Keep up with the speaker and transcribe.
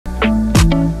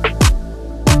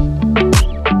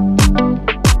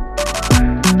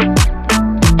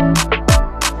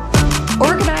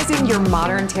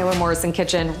Morrison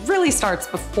Kitchen really starts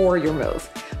before your move.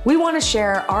 We want to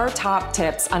share our top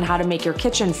tips on how to make your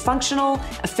kitchen functional,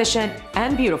 efficient,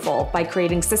 and beautiful by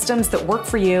creating systems that work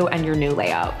for you and your new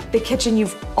layout. The kitchen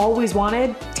you've always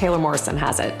wanted, Taylor Morrison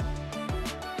has it.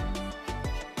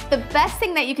 The best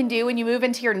thing that you can do when you move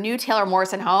into your new Taylor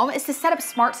Morrison home is to set up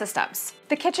smart systems.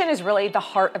 The kitchen is really the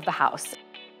heart of the house,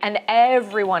 and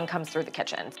everyone comes through the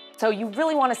kitchen. So you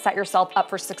really want to set yourself up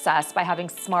for success by having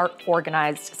smart,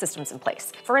 organized systems in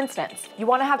place. For instance, you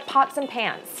want to have pots and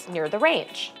pans near the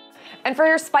range. And for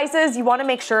your spices, you want to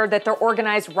make sure that they're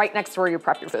organized right next to where you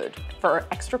prep your food. For an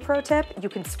extra pro tip, you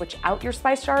can switch out your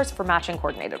spice jars for matching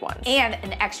coordinated ones. And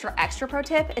an extra pro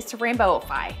tip is to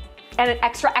rainbowify. And an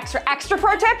extra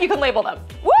pro tip, you can label them.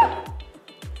 Woo!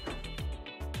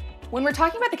 When we're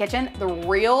talking about the kitchen, the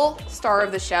real star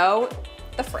of the show,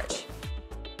 the fridge.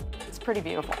 It's pretty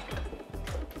beautiful.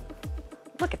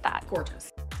 Look at that.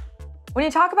 Gorgeous. When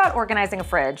you talk about organizing a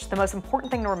fridge, the most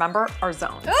important thing to remember are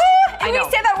zones. And we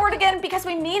say that word again because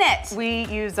we mean it. We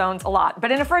use zones a lot,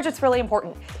 but in a fridge, it's really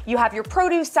important. You have your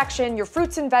produce section, your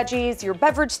fruits and veggies, your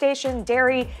beverage station,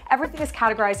 dairy, everything is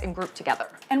categorized and grouped together.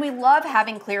 And we love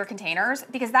having clear containers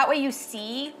because that way you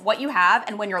see what you have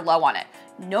and when you're low on it.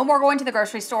 No more going to the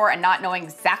grocery store and not knowing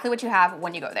exactly what you have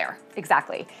when you go there.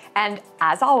 Exactly. And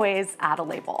as always, add a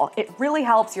label. It really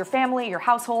helps your family, your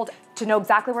household to know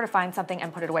exactly where to find something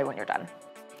and put it away when you're done.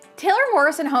 Taylor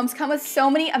Morrison homes come with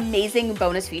so many amazing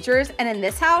bonus features, and in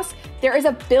this house, there is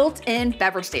a built-in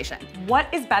beverage station.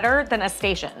 What is better than a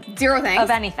station? Zero things. Of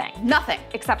anything. Nothing.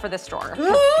 Except for this drawer.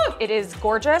 It is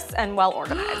gorgeous and well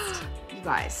organized. You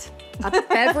guys, a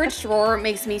beverage drawer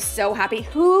makes me so happy.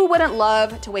 Who wouldn't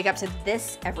love to wake up to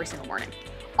this every single morning?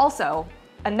 Also,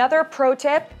 another pro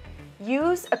tip,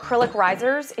 use acrylic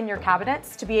risers in your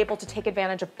cabinets to be able to take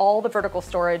advantage of all the vertical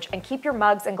storage and keep your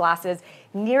mugs and glasses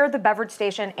near the beverage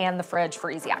station and the fridge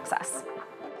for easy access.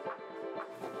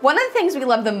 One of the things we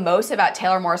love the most about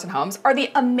Taylor Morrison homes are the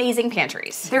amazing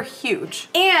pantries. They're huge.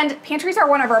 And pantries are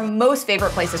one of our most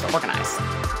favorite places to organize.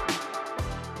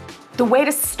 The way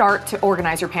to start to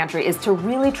organize your pantry is to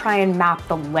really try and map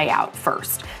the layout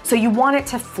first. So you want it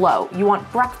to flow. You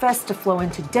want breakfast to flow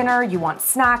into dinner. You want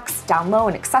snacks down low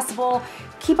and accessible.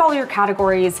 Keep all your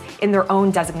categories in their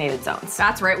own designated zones.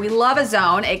 That's right, we love a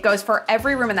zone. It goes for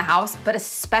every room in the house, but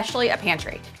especially a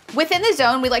pantry. Within the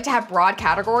zone, we like to have broad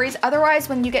categories. Otherwise,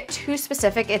 when you get too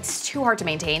specific, it's too hard to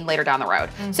maintain later down the road.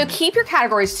 So keep your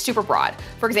categories super broad.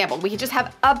 For example, we could just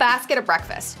have a basket of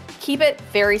breakfast. Keep it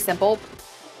very simple.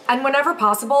 And whenever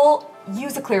possible,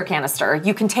 use a clear canister.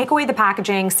 You can take away the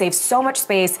packaging, save so much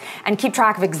space, and keep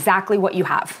track of exactly what you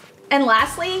have. And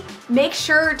lastly, make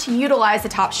sure to utilize the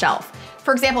top shelf.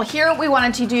 For example, here we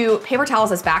wanted to do paper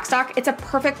towels as backstock. It's a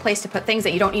perfect place to put things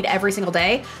that you don't need every single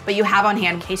day, but you have on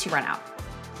hand in case you run out.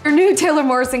 Your new Taylor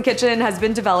Morrison kitchen has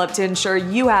been developed to ensure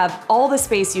you have all the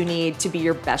space you need to be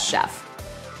your best chef.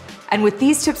 And with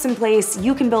these tips in place,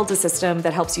 you can build a system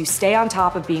that helps you stay on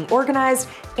top of being organized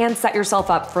and set yourself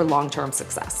up for long-term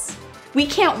success. We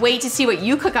can't wait to see what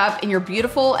you cook up in your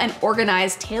beautiful and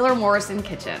organized Taylor Morrison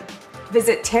kitchen.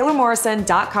 Visit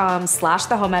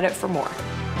taylormorrison.com/thehomeedit for more.